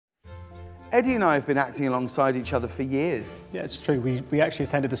Eddie and I have been acting alongside each other for years. Yeah, it's true. We actually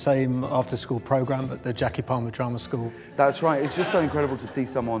attended the same after-school programme at the Jackie Palmer Drama School. That's right. It's just so incredible to see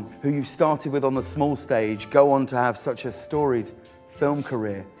someone who you started with on the small stage go on to have such a storied film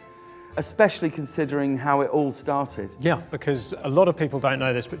career, especially considering how it all started. Yeah, because a lot of people don't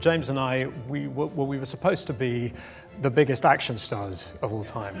know this, but James and I, we were supposed to be the biggest action stars of all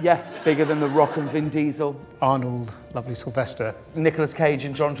time. Yeah, bigger than The Rock and Vin Diesel. Arnold, lovely Sylvester. Nicolas Cage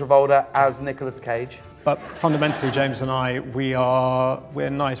and John Travolta as Nicolas Cage. But fundamentally, James and I, we're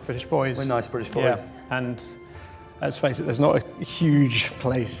nice British boys. We're nice British boys. Yeah, and let's face it, there's not a huge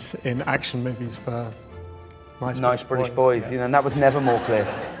place in action movies for nice British boys. Yeah. You know, and that was never more clear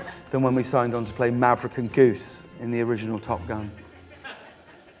than when we signed on to play Maverick and Goose in the original Top Gun.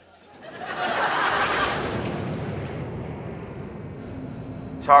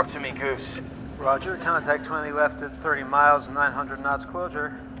 Talk to me, Goose. Roger, contact 20 left at 30 miles and 900 knots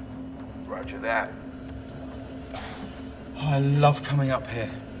closure. Roger that. Oh, I love coming up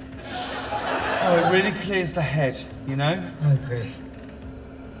here. Oh, it really clears the head, you know? I agree.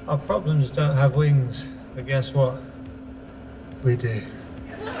 Our problems don't have wings, but guess what? We do.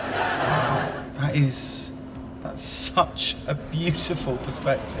 That's such a beautiful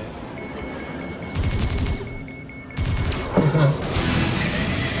perspective. What's that?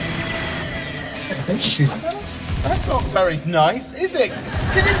 Are they shooting at us? That's not very nice, is it?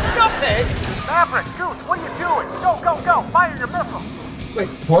 Can you stop it? Maverick, Goose, what are you doing? Go, go, go! Fire your missile! Wait,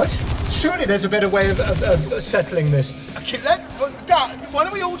 what? Surely there's a better way of settling this. Okay, why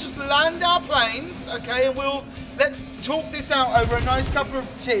don't we all just land our planes, okay, and let's talk this out over a nice cup of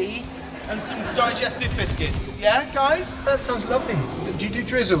tea and some digestive biscuits, yeah, guys? That sounds lovely. Do you do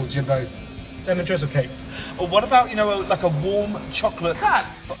drizzle, Jimbo? Lemon drizzle cake? Or what about, you know, like a warm chocolate... Cut!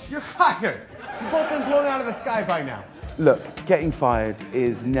 You're fired! You've both been blown out of the sky by now. Look, getting fired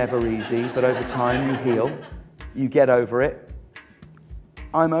is never easy, but over time you heal, you get over it.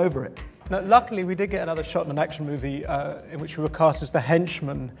 I'm over it. Now, luckily, we did get another shot in an action movie in which we were cast as the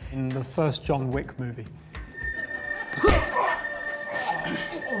henchman in the first John Wick movie.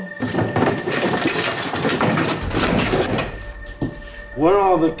 Where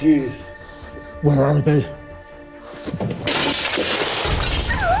are the keys? Where are they?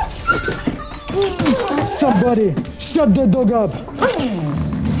 Somebody, shut the dog up!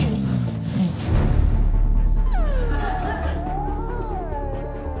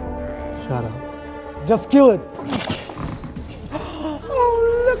 Shut up. Just kill it!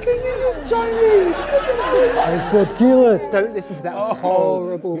 Oh, look at you, Tony! I said kill it! Don't listen to that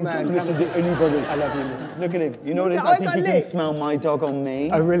horrible man. Don't listen to anybody. I love you. Look at him. You know what it is? I think you can smell my dog on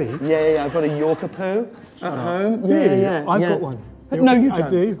me. Oh, really? Yeah, I've got a Yorker poo at home. Yeah. I've got one. No, you don't. I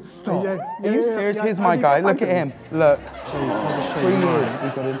do. Stop. Yeah. Are you serious? Here's my guy. Look at him. Look. 3 years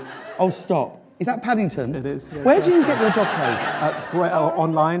we've got him. Oh, stop. Is that Paddington? It is. Yeah. Where do you get your dog clothes?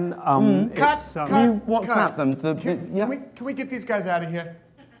 Online. Cut. You WhatsApp them. Can we get these guys out of here?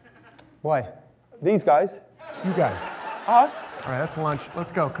 Why? These guys? You guys. Us? All right, that's lunch.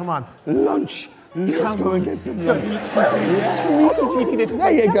 Let's go. Come on. Lunch. Let's go and get some lunch.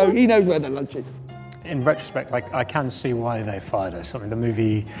 There you go. He knows where the lunch is. In retrospect, I can see why they fired us. I mean, the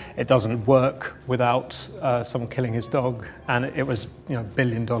movie, it doesn't work without someone killing his dog, and it was, you know, $1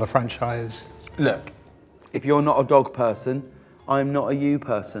 billion franchise. Look, if you're not a dog person, I'm not a you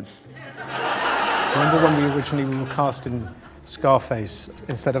person. Remember when we were cast in Scarface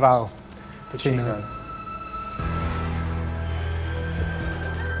instead of Al Pacino?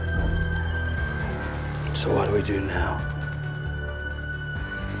 So what do we do now?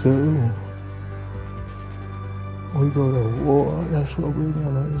 So, we go to war, that's what we're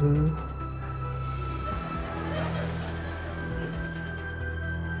gonna do.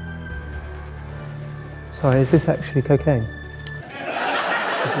 Sorry, is this actually cocaine?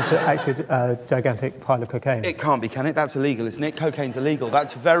 Is this actually a gigantic pile of cocaine? It can't be, can it? That's illegal, isn't it? Cocaine's illegal.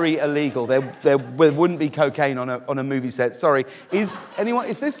 That's very illegal. There wouldn't be cocaine on a movie set. Sorry. Is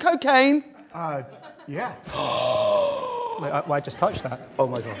this cocaine? Yeah. Wait, I just touched that. Oh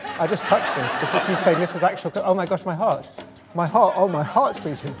my God. I just touched this. This is you saying this is actual. Oh my gosh, my heart. My heart. Oh, my heart's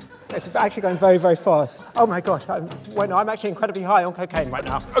beating. It's actually going very, very fast. Oh my gosh. I'm actually incredibly high on cocaine right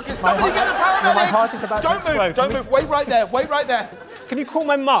now. Okay, somebody get a paramedic. My heart is about to explode. Don't move. Wait right there. Wait right there. Can you call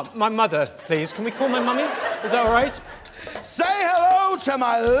my mother, please? Can we call my mummy? Is that all right? Say hello to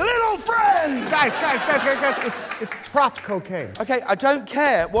my little friend! Guys, it's prop cocaine. Okay, I don't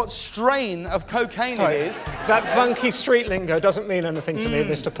care what strain of cocaine it is. That funky street lingo doesn't mean anything to me,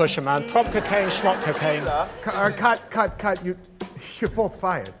 Mr. Pusherman. Prop cocaine, schmuck cocaine. Cut. You're both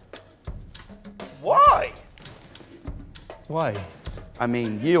fired. Why? Why? I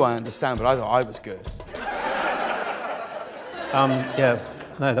mean, I understand, but I thought I was good. Yeah,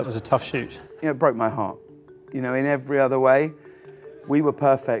 no, that was a tough shoot. You know, it broke my heart. You know, in every other way, we were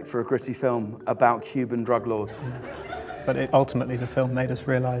perfect for a gritty film about Cuban drug lords. But ultimately, the film made us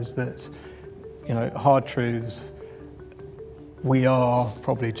realise that, you know, hard truths, we are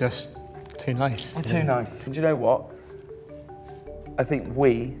probably just too nice. We're too nice. And do you know what? I think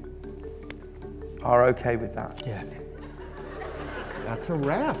we are okay with that. Yeah. That's a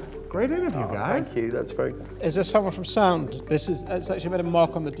wrap. Great interview, guys. Thank you, that's very good. Is there someone from sound? It's actually made a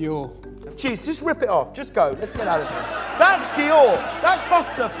mark on the Dior. Jeez, just rip it off. Just go. Let's get out of here. That's Dior. That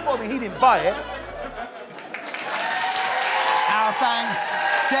costs a... Well, I mean, he didn't buy it. Our thanks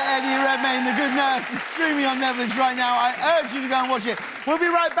to Eddie Redmayne, The Good Nurse. It's streaming on Netflix right now. I urge you to go and watch it. We'll be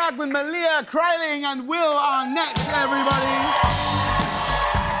right back with Malia Kryling and Will are next, everybody.